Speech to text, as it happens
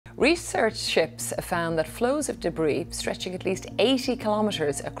Research ships found that flows of debris stretching at least 80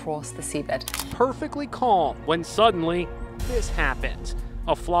 kilometers across the seabed. Perfectly calm when suddenly this happens.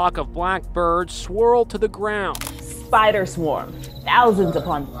 A flock of black birds swirled to the ground. Spider swarm. Thousands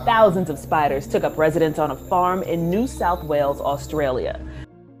upon thousands of spiders took up residence on a farm in New South Wales, Australia.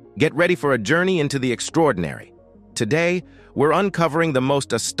 Get ready for a journey into the extraordinary. Today, we're uncovering the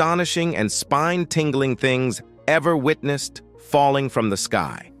most astonishing and spine-tingling things ever witnessed falling from the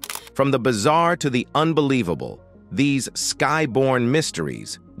sky. From the bizarre to the unbelievable, these skyborne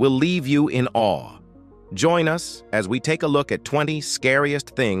mysteries will leave you in awe. Join us as we take a look at 20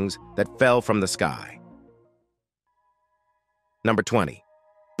 scariest things that fell from the sky. Number 20.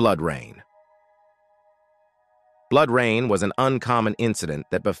 Blood rain. Blood rain was an uncommon incident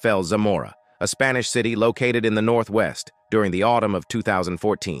that befell Zamora, a Spanish city located in the northwest, during the autumn of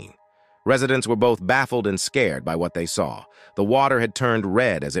 2014. Residents were both baffled and scared by what they saw. The water had turned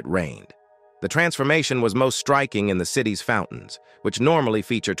red as it rained. The transformation was most striking in the city's fountains, which normally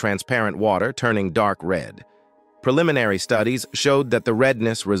feature transparent water turning dark red. Preliminary studies showed that the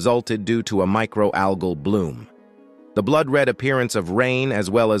redness resulted due to a microalgal bloom. The blood-red appearance of rain as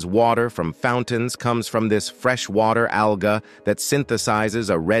well as water from fountains comes from this freshwater alga that synthesizes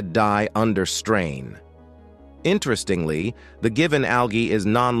a red dye under strain. Interestingly, the given algae is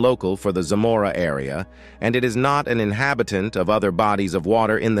non-local for the Zamora area, and it is not an inhabitant of other bodies of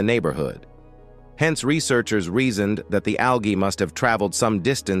water in the neighborhood. Hence, researchers reasoned that the algae must have traveled some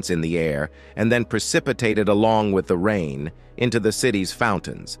distance in the air and then precipitated along with the rain into the city's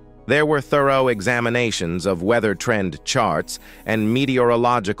fountains. There were thorough examinations of weather trend charts and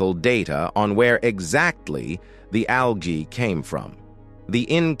meteorological data on where exactly the algae came from. The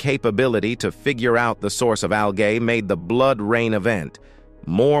incapability to figure out the source of algae made the blood rain event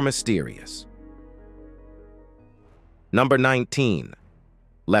more mysterious. Number 19.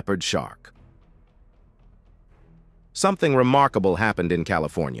 Leopard shark. Something remarkable happened in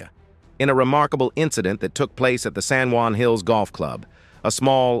California. In a remarkable incident that took place at the San Juan Hills Golf Club, a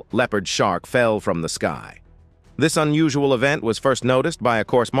small leopard shark fell from the sky. This unusual event was first noticed by a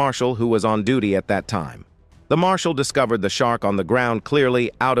course marshal who was on duty at that time. The marshal discovered the shark on the ground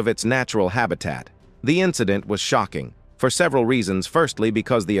clearly out of its natural habitat. The incident was shocking, for several reasons. Firstly,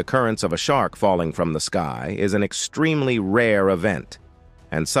 because the occurrence of a shark falling from the sky is an extremely rare event,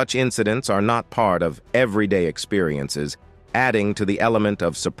 and such incidents are not part of everyday experiences, adding to the element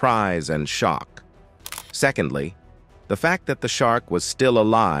of surprise and shock. Secondly, the fact that the shark was still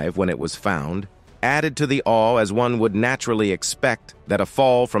alive when it was found added to the awe, as one would naturally expect that a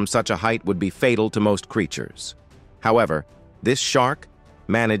fall from such a height would be fatal to most creatures. However, this shark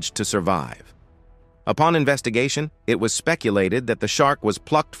managed to survive. Upon investigation, it was speculated that the shark was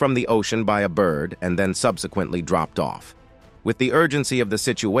plucked from the ocean by a bird and then subsequently dropped off. With the urgency of the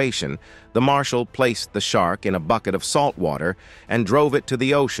situation, the marshal placed the shark in a bucket of salt water and drove it to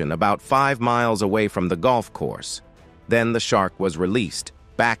the ocean about 5 miles away from the golf course. Then the shark was released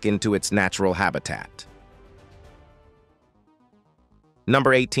back into its natural habitat.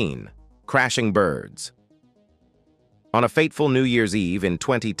 Number 18. Crashing birds. On a fateful New Year's Eve in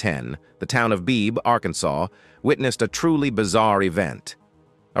 2010, the town of Beebe, Arkansas, witnessed a truly bizarre event.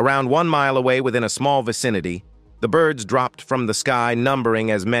 Around 1 mile away within a small vicinity, the birds dropped from the sky,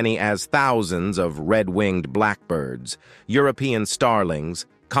 numbering as many as thousands of red-winged blackbirds, European starlings,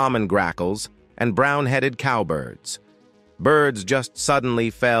 common grackles, and brown-headed cowbirds. Birds just suddenly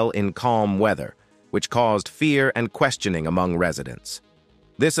fell in calm weather, which caused fear and questioning among residents.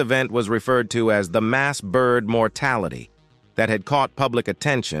 This event was referred to as the mass bird mortality that had caught public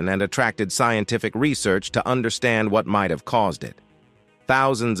attention and attracted scientific research to understand what might have caused it.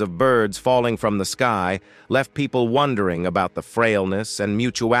 Thousands of birds falling from the sky left people wondering about the frailness and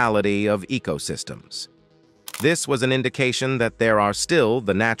mutuality of ecosystems. This was an indication that there are still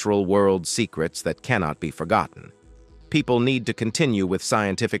the natural world secrets that cannot be forgotten. People need to continue with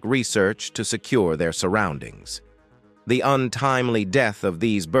scientific research to secure their surroundings. The untimely death of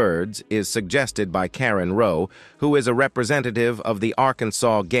these birds is suggested by Karen Rowe, who is a representative of the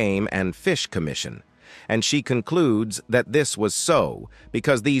Arkansas Game and Fish Commission, and she concludes that this was so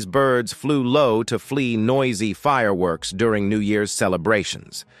because these birds flew low to flee noisy fireworks during New Year's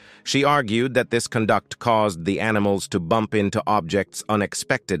celebrations. She argued that this conduct caused the animals to bump into objects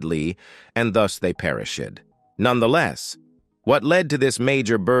unexpectedly, and thus they perished. Nonetheless, what led to this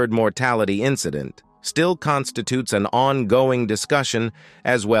major bird mortality incident still constitutes an ongoing discussion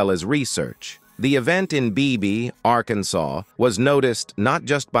as well as research. The event in Beebe, Arkansas, was noticed not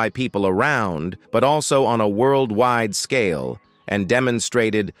just by people around, but also on a worldwide scale, and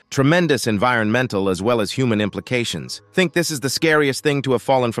demonstrated tremendous environmental as well as human implications. Think this is the scariest thing to have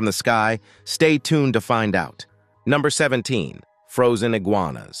fallen from the sky? Stay tuned to find out. Number 17. Frozen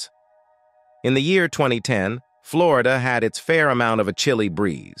iguanas. In the year 2010, Florida had its fair amount of a chilly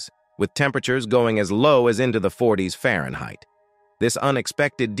breeze, with temperatures going as low as into the 40s Fahrenheit. This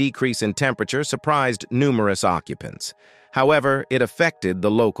unexpected decrease in temperature surprised numerous occupants. However, it affected the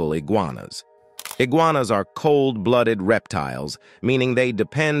local iguanas. Iguanas are cold-blooded reptiles, meaning they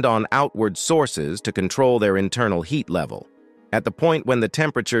depend on outward sources to control their internal heat level. At the point when the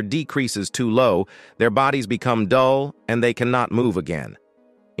temperature decreases too low, their bodies become dull and they cannot move again.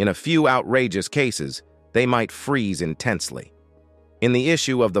 In a few outrageous cases, they might freeze intensely. In the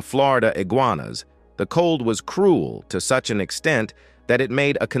issue of the Florida iguanas, the cold was cruel to such an extent that it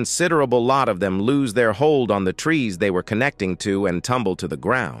made a considerable lot of them lose their hold on the trees they were connecting to and tumble to the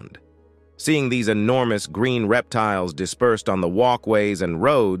ground. Seeing these enormous green reptiles dispersed on the walkways and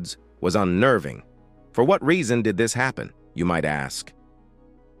roads was unnerving. For what reason did this happen, you might ask?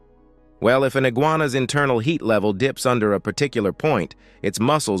 Well, if an iguana's internal heat level dips under a particular point, its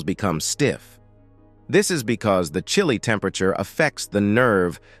muscles become stiff. This is because the chilly temperature affects the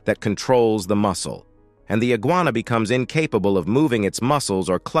nerve that controls the muscle, and the iguana becomes incapable of moving its muscles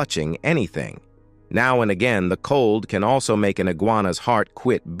or clutching anything. Now and again, the cold can also make an iguana's heart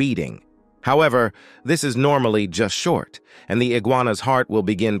quit beating. However, this is normally just short, and the iguana's heart will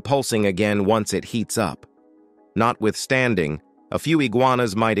begin pulsing again once it heats up. Notwithstanding, a few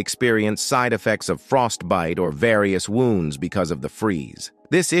iguanas might experience side effects of frostbite or various wounds because of the freeze.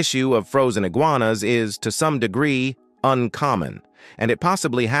 This issue of frozen iguanas is, to some degree, uncommon, and it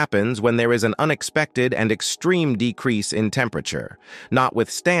possibly happens when there is an unexpected and extreme decrease in temperature.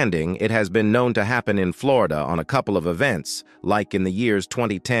 Notwithstanding, it has been known to happen in Florida on a couple of events, like in the years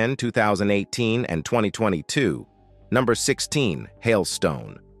 2010, 2018, and 2022. Number 16.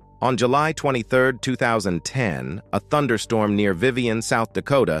 Hailstone. On July 23, 2010, a thunderstorm near Vivian, South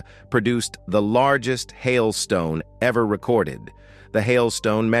Dakota, produced the largest hailstone ever recorded. The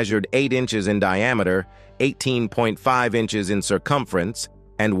hailstone measured 8 inches in diameter, 18.5 inches in circumference,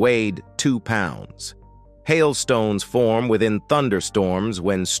 and weighed 2 pounds. Hailstones form within thunderstorms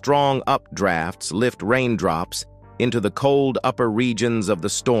when strong updrafts lift raindrops into the cold upper regions of the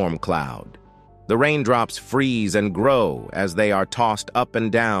storm cloud. The raindrops freeze and grow as they are tossed up and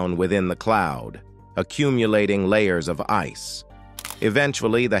down within the cloud, accumulating layers of ice.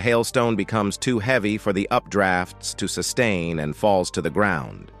 Eventually, the hailstone becomes too heavy for the updrafts to sustain and falls to the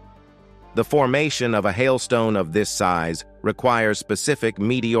ground. The formation of a hailstone of this size requires specific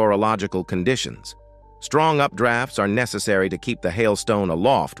meteorological conditions. Strong updrafts are necessary to keep the hailstone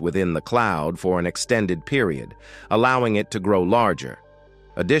aloft within the cloud for an extended period, allowing it to grow larger.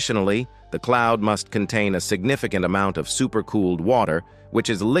 Additionally, the cloud must contain a significant amount of supercooled water, which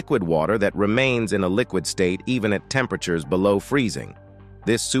is liquid water that remains in a liquid state even at temperatures below freezing.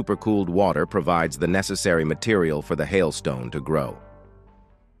 This supercooled water provides the necessary material for the hailstone to grow.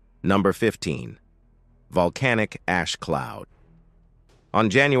 Number 15. Volcanic ash cloud. On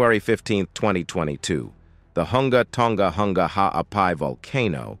January 15, 2022, the Hunga Tonga Hunga Ha'apai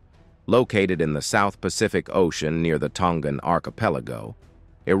volcano, located in the South Pacific Ocean near the Tongan archipelago,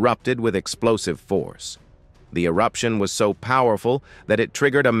 erupted with explosive force. The eruption was so powerful that it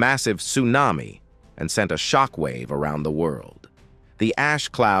triggered a massive tsunami and sent a shockwave around the world. The ash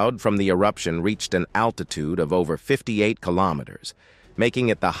cloud from the eruption reached an altitude of over 58 kilometers, making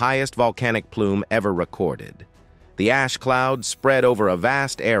it the highest volcanic plume ever recorded. The ash cloud spread over a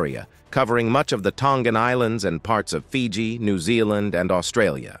vast area, covering much of the Tongan Islands and parts of Fiji, New Zealand, and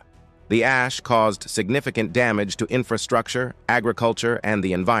Australia. The ash caused significant damage to infrastructure, agriculture, and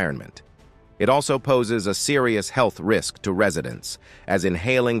the environment. It also poses a serious health risk to residents, as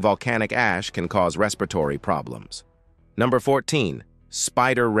inhaling volcanic ash can cause respiratory problems. Number 14.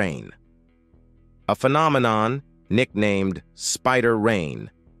 Spider rain. A phenomenon nicknamed spider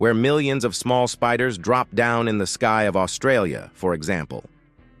rain, where millions of small spiders drop down in the sky of Australia, for example.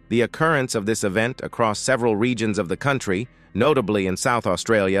 The occurrence of this event across several regions of the country, notably in South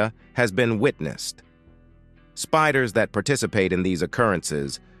Australia, has been witnessed. Spiders that participate in these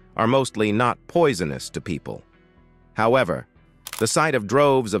occurrences are mostly not poisonous to people. However, the sight of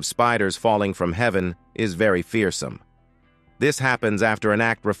droves of spiders falling from heaven is very fearsome. This happens after an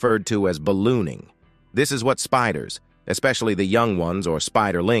act referred to as ballooning. This is what spiders, especially the young ones or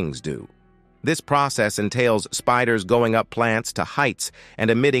spiderlings, do. This process entails spiders going up plants to heights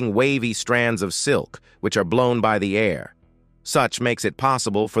and emitting wavy strands of silk, which are blown by the air. Such makes it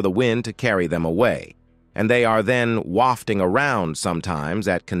possible for the wind to carry them away, and they are then wafting around sometimes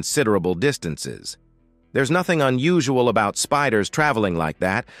at considerable distances. There's nothing unusual about spiders traveling like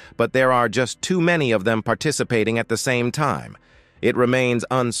that, but there are just too many of them participating at the same time. It remains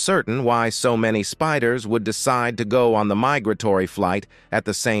uncertain why so many spiders would decide to go on the migratory flight at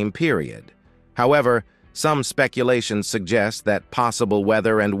the same period. However, some speculation suggests that possible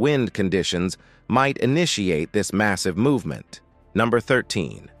weather and wind conditions might initiate this massive movement. Number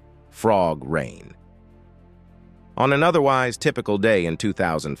 13. Frog rain. On an otherwise typical day in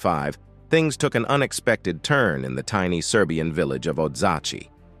 2005, things took an unexpected turn in the tiny Serbian village of Odzaci.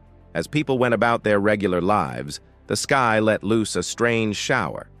 As people went about their regular lives, the sky let loose a strange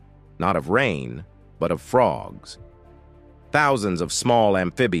shower, not of rain, but of frogs. Thousands of small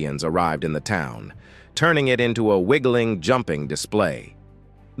amphibians arrived in the town, turning it into a wiggling, jumping display.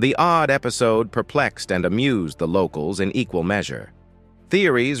 The odd episode perplexed and amused the locals in equal measure.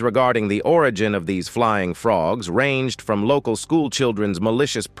 Theories regarding the origin of these flying frogs ranged from local schoolchildren's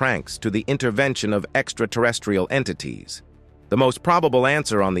malicious pranks to the intervention of extraterrestrial entities. The most probable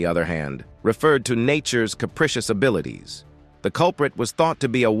answer, on the other hand, referred to nature's capricious abilities. The culprit was thought to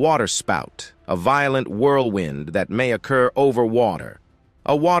be a waterspout, a violent whirlwind that may occur over water.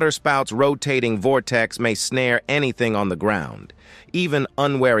 A waterspout's rotating vortex may snare anything on the ground, even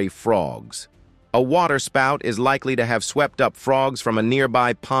unwary frogs. A waterspout is likely to have swept up frogs from a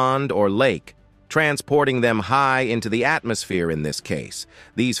nearby pond or lake, transporting them high into the atmosphere in this case.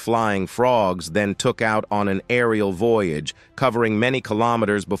 These flying frogs then took out on an aerial voyage, covering many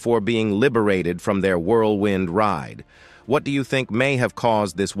kilometers before being liberated from their whirlwind ride. What do you think may have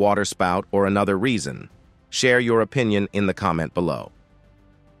caused this waterspout or another reason? Share your opinion in the comment below.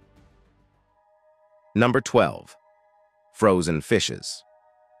 Number 12. Frozen fishes.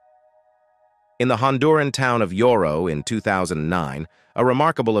 In the Honduran town of Yoro in 2009, a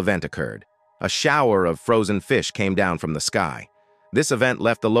remarkable event occurred. A shower of frozen fish came down from the sky. This event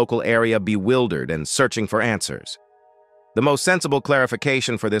left the local area bewildered and searching for answers. The most sensible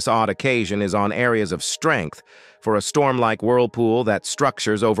clarification for this odd occasion is on areas of strength for a storm-like whirlpool that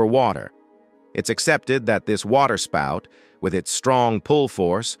structures over water. It's accepted that this waterspout, with its strong pull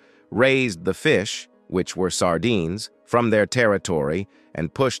force, raised the fish, which were sardines, from their territory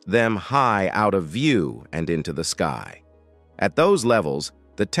and pushed them high out of view and into the sky. At those levels,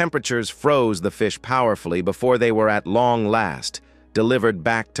 the temperatures froze the fish powerfully before they were at long last delivered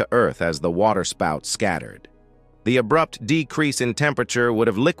back to Earth as the waterspout scattered. The abrupt decrease in temperature would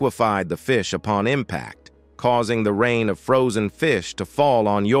have liquefied the fish upon impact, causing the rain of frozen fish to fall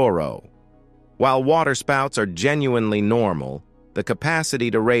on Yoro. While waterspouts are genuinely normal, the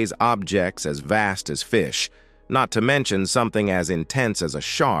capacity to raise objects as vast as fish, not to mention something as intense as a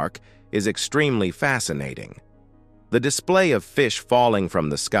shark, is extremely fascinating. The display of fish falling from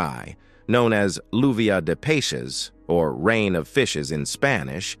the sky, known as lluvia de peces, or rain of fishes in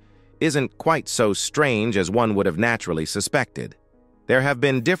Spanish, isn't quite so strange as one would have naturally suspected. There have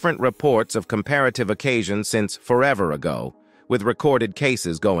been different reports of comparative occasions since forever ago, with recorded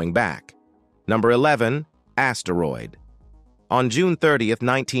cases going back. Number 11. Asteroid. On June 30th,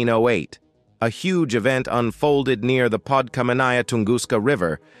 1908, a huge event unfolded near the Podkamenaya Tunguska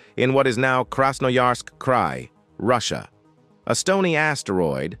River in what is now Krasnoyarsk Krai, Russia. A stony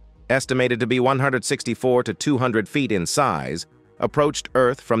asteroid, estimated to be 164 to 200 feet in size, approached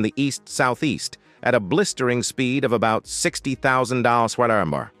Earth from the east-southeast at a blistering speed of about 60,000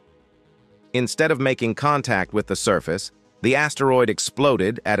 km/h. Instead of making contact with the surface, the asteroid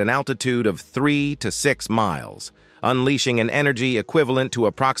exploded at an altitude of 3 to 6 miles, unleashing an energy equivalent to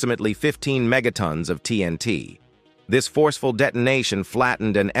approximately 15 megatons of TNT. This forceful detonation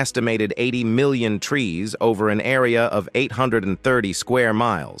flattened an estimated 80 million trees over an area of 830 square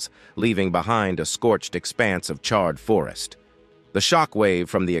miles, leaving behind a scorched expanse of charred forest. The shockwave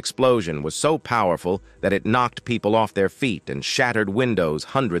from the explosion was so powerful that it knocked people off their feet and shattered windows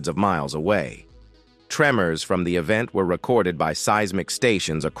hundreds of miles away. Tremors from the event were recorded by seismic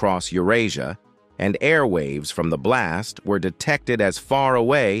stations across Eurasia, and airwaves from the blast were detected as far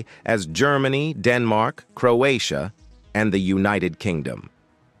away as Germany, Denmark, Croatia, and the United Kingdom.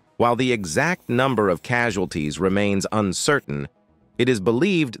 While the exact number of casualties remains uncertain, it is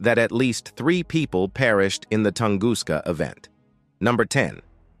believed that at least 3 people perished in the Tunguska event. Number 10.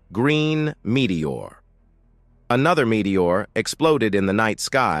 Green meteor. Another meteor exploded in the night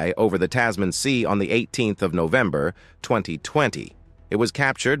sky over the Tasman Sea on the 18th of November, 2020. It was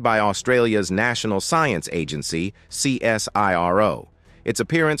captured by Australia's National Science Agency, CSIRO. Its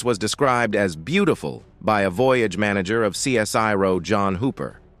appearance was described as beautiful by a voyage manager of CSIRO, John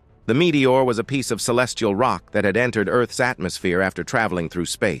Hooper. The meteor was a piece of celestial rock that had entered Earth's atmosphere after traveling through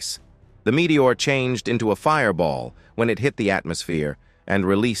space. The meteor changed into a fireball when it hit the atmosphere and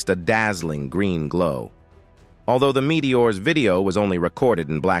released a dazzling green glow. Although the meteor's video was only recorded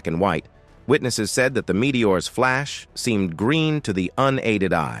in black and white, witnesses said that the meteor's flash seemed green to the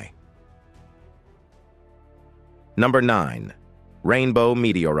unaided eye. Number 9. Rainbow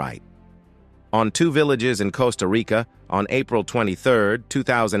meteorite. On 2 villages in Costa Rica, on April 23,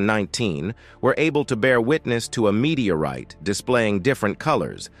 2019, were able to bear witness to a meteorite displaying different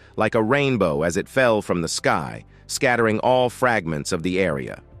colors, like a rainbow as it fell from the sky, scattering all fragments of the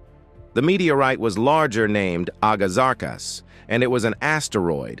area. The meteorite was larger, named Agasarcas, and it was an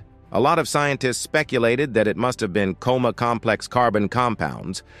asteroid. A lot of scientists speculated that it must have been coma-complex carbon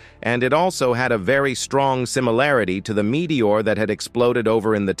compounds, and it also had a very strong similarity to the meteor that had exploded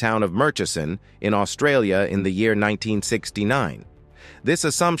over in the town of Murchison in Australia in the year 1969. This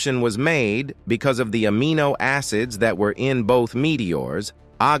assumption was made because of the amino acids that were in both meteors.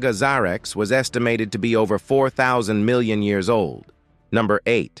 Agasarcas was estimated to be over 4,000 million years old. Number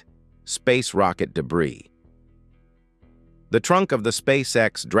 8. Space rocket debris. The trunk of the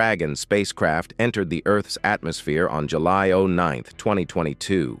SpaceX Dragon spacecraft entered the Earth's atmosphere on July 9,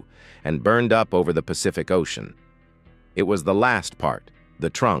 2022, and burned up over the Pacific Ocean. It was the last part,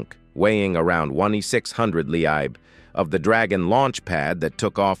 the trunk, weighing around 2,600 liab, of the Dragon launch pad that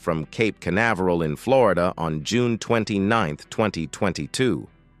took off from Cape Canaveral in Florida on June 29, 2022.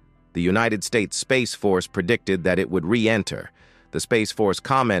 The United States Space Force predicted that it would re-enter. The Space Force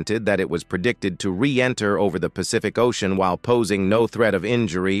commented that it was predicted to re-enter over the Pacific Ocean while posing no threat of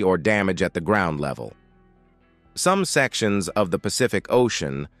injury or damage at the ground level. Some sections of the Pacific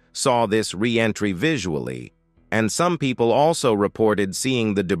Ocean saw this re-entry visually, and some people also reported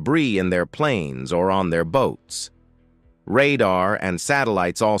seeing the debris in their planes or on their boats. Radar and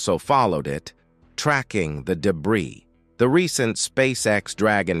satellites also followed it, tracking the debris. The recent SpaceX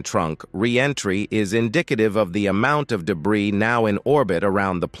Dragon trunk re-entry is indicative of the amount of debris now in orbit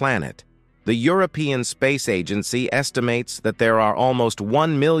around the planet. The European Space Agency estimates that there are almost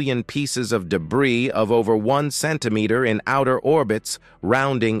 1 million pieces of debris of over 1 centimeter in outer orbits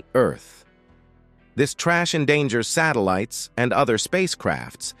rounding Earth. This trash endangers satellites and other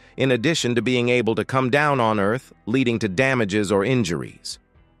spacecrafts, in addition to being able to come down on Earth, leading to damages or injuries.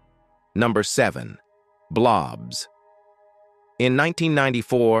 Number 7. Blobs. In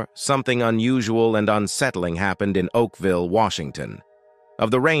 1994, something unusual and unsettling happened in Oakville, Washington.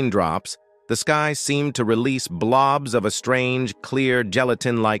 Of the raindrops, the sky seemed to release blobs of a strange, clear,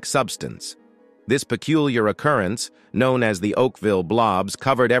 gelatin-like substance. This peculiar occurrence, known as the Oakville blobs,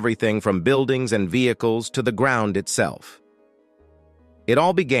 covered everything from buildings and vehicles to the ground itself. It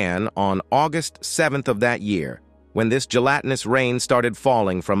all began on August 7th of that year, when this gelatinous rain started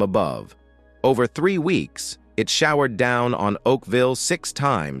falling from above. Over 3 weeks, it showered down on Oakville 6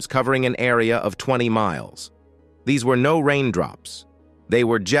 times, covering an area of 20 miles. These were no raindrops. They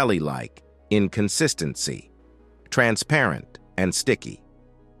were jelly-like in consistency, transparent and sticky.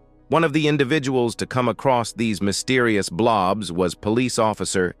 One of the individuals to come across these mysterious blobs was police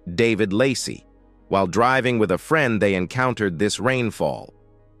officer David Lacey. While driving with a friend, they encountered this rainfall.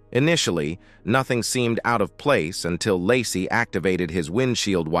 Initially, nothing seemed out of place until Lacey activated his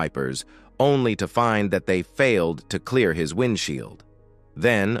windshield wipers, only to find that they failed to clear his windshield.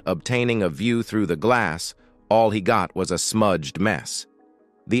 Then, obtaining a view through the glass, all he got was a smudged mess.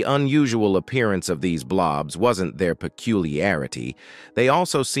 The unusual appearance of these blobs wasn't their peculiarity. They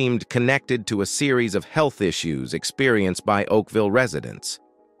also seemed connected to a series of health issues experienced by Oakville residents.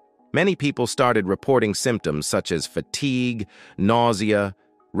 Many people started reporting symptoms such as fatigue, nausea,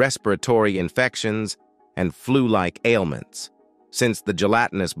 respiratory infections, and flu-like ailments. Since the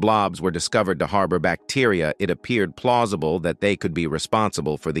gelatinous blobs were discovered to harbor bacteria, it appeared plausible that they could be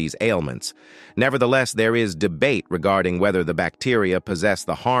responsible for these ailments. Nevertheless, there is debate regarding whether the bacteria possess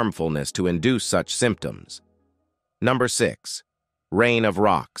the harmfulness to induce such symptoms. Number 6. Rain of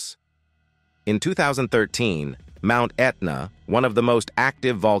rocks. In 2013, Mount Etna, one of the most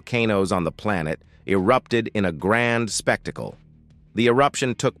active volcanoes on the planet, erupted in a grand spectacle. The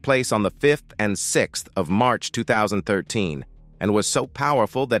eruption took place on the 5th and 6th of March 2013, and was so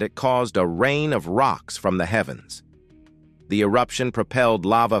powerful that it caused a rain of rocks from the heavens. The eruption propelled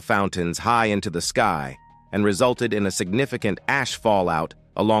lava fountains high into the sky and resulted in a significant ash fallout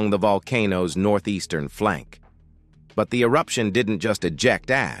along the volcano's northeastern flank. But the eruption didn't just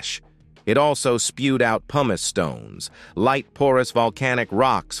eject ash. It also spewed out pumice stones, light porous volcanic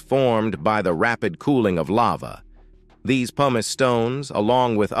rocks formed by the rapid cooling of lava. These pumice stones,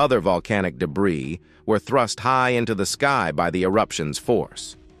 along with other volcanic debris, were thrust high into the sky by the eruption's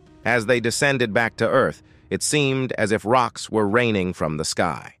force. As they descended back to Earth, it seemed as if rocks were raining from the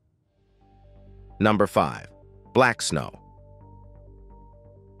sky. Number 5. Black snow.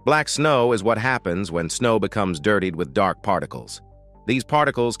 Black snow is what happens when snow becomes dirtied with dark particles. These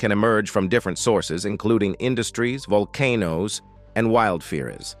particles can emerge from different sources, including industries, volcanoes, and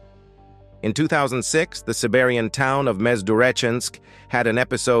wildfires. In 2006, the Siberian town of Mezdurechynsk had an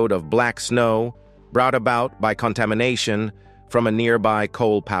episode of black snow brought about by contamination from a nearby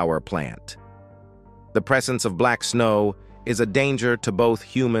coal power plant. The presence of black snow is a danger to both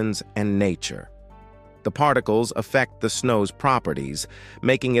humans and nature. The particles affect the snow's properties,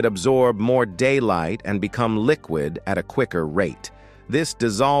 making it absorb more daylight and become liquid at a quicker rate. This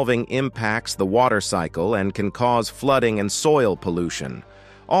dissolving impacts the water cycle and can cause flooding and soil pollution.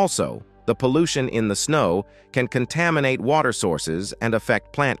 Also, the pollution in the snow can contaminate water sources and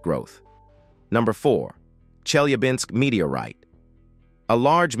affect plant growth. Number 4. Chelyabinsk meteorite. A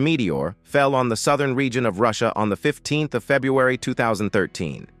large meteor fell on the southern region of Russia on the 15th of February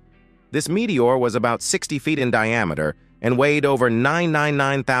 2013. This meteor was about 60 feet in diameter and weighed over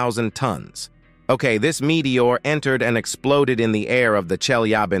 999,000 tons. Okay, this meteor entered and exploded in the air of the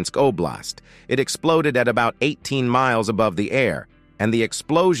Chelyabinsk Oblast. It exploded at about 18 miles above the air, and the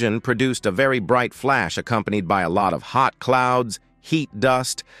explosion produced a very bright flash accompanied by a lot of hot clouds, heat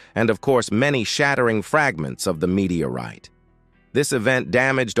dust, and of course many shattering fragments of the meteorite. This event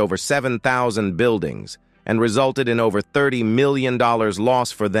damaged over 7,000 buildings and resulted in over $30 million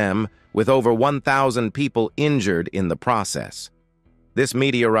loss for them, with over 1,000 people injured in the process. This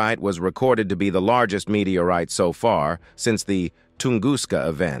meteorite was recorded to be the largest meteorite so far since the Tunguska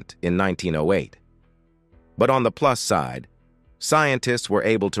event in 1908. But on the plus side, scientists were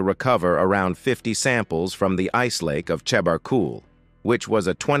able to recover around 50 samples from the ice lake of Chebarkul, which was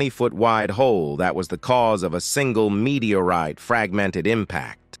a 20-foot wide hole that was the cause of a single meteorite fragmented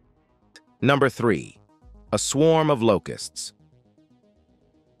impact. Number 3. A swarm of locusts.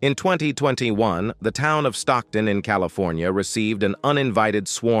 In 2021, the town of Stockton in California received an uninvited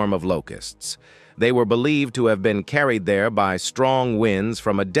swarm of locusts. They were believed to have been carried there by strong winds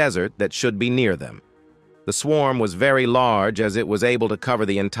from a desert that should be near them. The swarm was very large as it was able to cover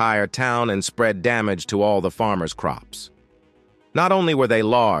the entire town and spread damage to all the farmers' crops. Not only were they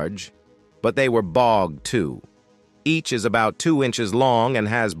large, but they were bogged too. Each is about 2 inches long and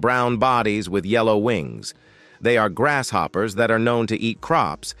has brown bodies with yellow wings. They are grasshoppers that are known to eat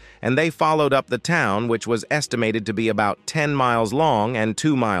crops, and they followed up the town, which was estimated to be about 10 miles long and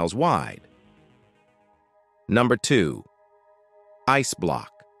 2 miles wide. Number 2. Ice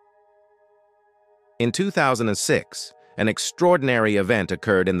block. In 2006, an extraordinary event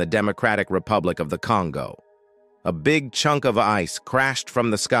occurred in the Democratic Republic of the Congo. A big chunk of ice crashed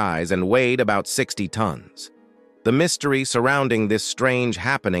from the skies and weighed about 60 tons. The mystery surrounding this strange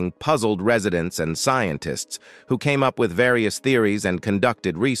happening puzzled residents and scientists who came up with various theories and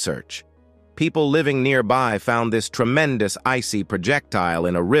conducted research. People living nearby found this tremendous icy projectile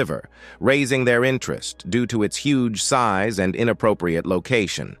in a river, raising their interest due to its huge size and inappropriate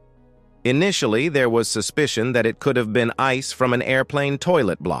location. Initially, there was suspicion that it could have been ice from an airplane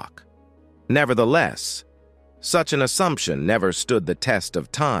toilet block. Nevertheless, such an assumption never stood the test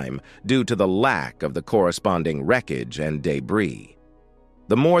of time due to the lack of the corresponding wreckage and debris.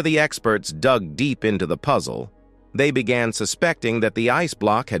 The more the experts dug deep into the puzzle, they began suspecting that the ice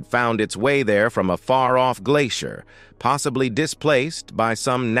block had found its way there from a far-off glacier, possibly displaced by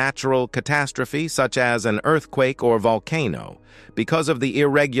some natural catastrophe such as an earthquake or volcano. Because of the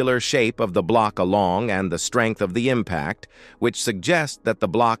irregular shape of the block along and the strength of the impact, which suggests that the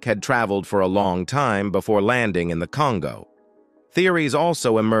block had traveled for a long time before landing in the Congo. Theories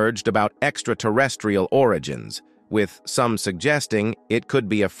also emerged about extraterrestrial origins, with some suggesting it could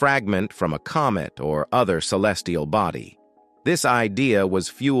be a fragment from a comet or other celestial body. This idea was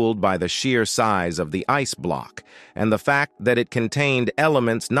fueled by the sheer size of the ice block and the fact that it contained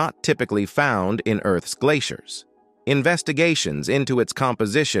elements not typically found in Earth's glaciers. Investigations into its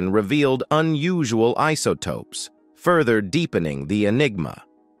composition revealed unusual isotopes, further deepening the enigma.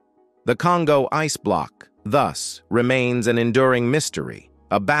 The Congo ice block, thus, remains an enduring mystery,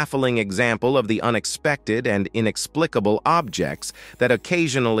 a baffling example of the unexpected and inexplicable objects that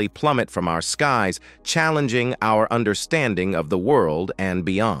occasionally plummet from our skies, challenging our understanding of the world and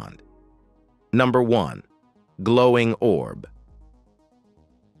beyond. Number 1. Glowing orb.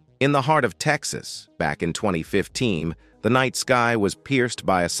 In the heart of Texas, back in 2015, the night sky was pierced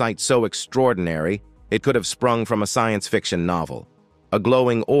by a sight so extraordinary it could have sprung from a science fiction novel. A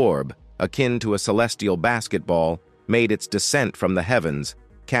glowing orb, akin to a celestial basketball, made its descent from the heavens,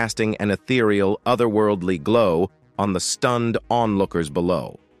 casting an ethereal, otherworldly glow on the stunned onlookers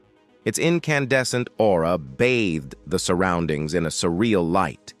below. Its incandescent aura bathed the surroundings in a surreal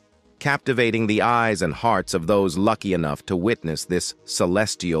light. captivating the eyes and hearts of those lucky enough to witness this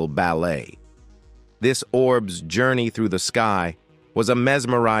celestial ballet. This orb's journey through the sky was a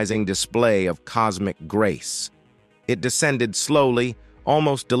mesmerizing display of cosmic grace. It descended slowly,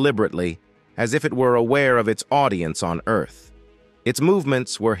 almost deliberately, as if it were aware of its audience on Earth. Its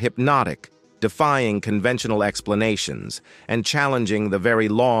movements were hypnotic, defying conventional explanations and challenging the very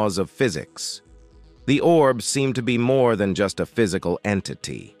laws of physics. The orb seemed to be more than just a physical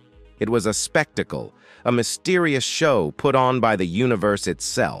entity. It was a spectacle, a mysterious show put on by the universe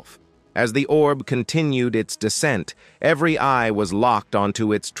itself. As the orb continued its descent, every eye was locked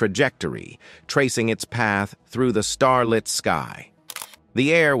onto its trajectory, tracing its path through the starlit sky.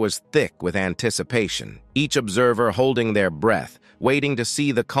 The air was thick with anticipation, each observer holding their breath, waiting to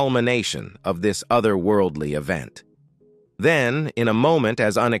see the culmination of this otherworldly event. Then, in a moment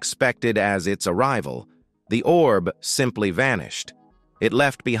as unexpected as its arrival, the orb simply vanished. It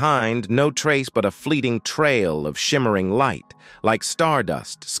left behind no trace but a fleeting trail of shimmering light, like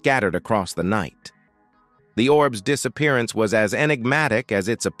stardust scattered across the night. The orb's disappearance was as enigmatic as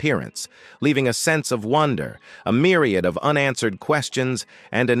its appearance, leaving a sense of wonder, a myriad of unanswered questions,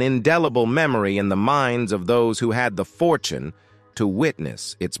 and an indelible memory in the minds of those who had the fortune to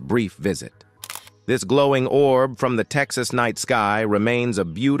witness its brief visit. This glowing orb from the Texas night sky remains a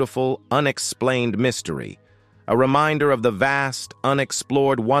beautiful, unexplained mystery, a reminder of the vast,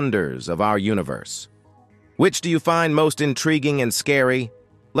 unexplored wonders of our universe. Which do you find most intriguing and scary?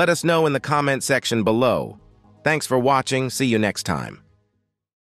 Let us know in the comment section below. Thanks for watching. See you next time.